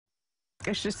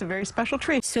It's just a very special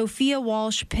tree. Sophia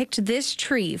Walsh picked this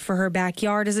tree for her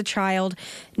backyard as a child.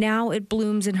 Now it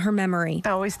blooms in her memory. I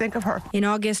always think of her. In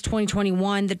August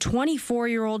 2021, the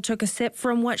 24-year-old took a sip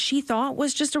from what she thought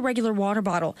was just a regular water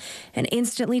bottle and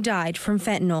instantly died from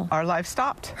fentanyl. Our life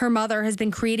stopped. Her mother has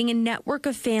been creating a network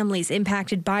of families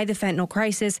impacted by the fentanyl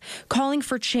crisis, calling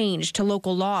for change to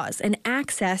local laws and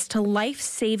access to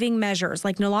life-saving measures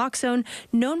like naloxone,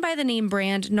 known by the name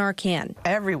brand Narcan.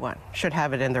 Everyone should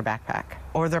have it in their backpack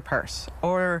or their purse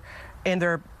or in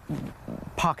their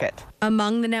pocket.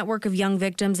 Among the network of young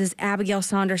victims is Abigail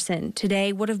Saunderson.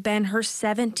 Today would have been her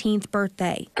 17th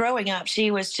birthday. Growing up,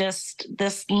 she was just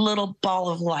this little ball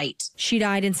of light. She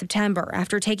died in September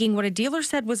after taking what a dealer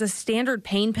said was a standard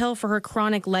pain pill for her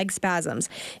chronic leg spasms.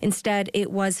 Instead,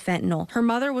 it was fentanyl. Her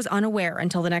mother was unaware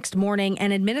until the next morning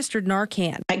and administered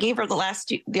Narcan. I gave her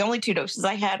the only 2 doses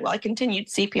I had while I continued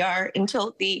CPR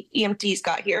until the EMTs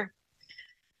got here.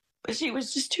 But she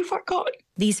was just too far gone.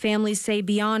 These families say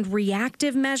beyond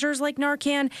reactive measures like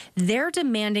Narcan, they're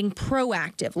demanding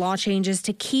proactive law changes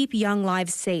to keep young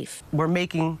lives safe. We're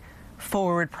making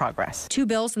forward progress. 2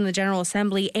 bills in the General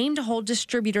Assembly aim to hold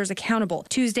distributors accountable.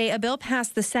 Tuesday, a bill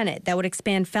passed the Senate that would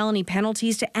expand felony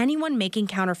penalties to anyone making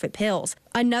counterfeit pills.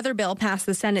 Another bill passed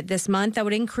the Senate this month that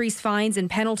would increase fines and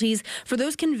penalties for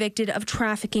those convicted of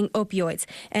trafficking opioids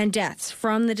and deaths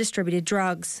from the distributed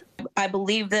drugs. I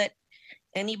believe that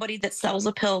anybody that sells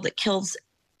a pill that kills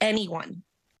anyone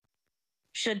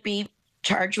should be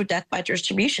charged with death by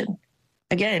distribution.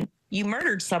 Again, you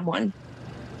murdered someone.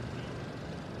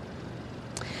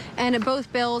 And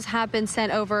both bills have been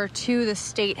sent over to the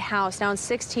State House. Now, in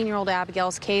 16-year-old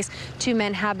Abigail's case, 2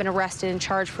 men have been arrested and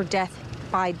charged for death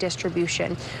by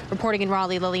distribution. Reporting in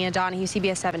Raleigh, Lillian Donahue,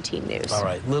 CBS 17 News. All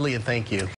right, Lillian, thank you.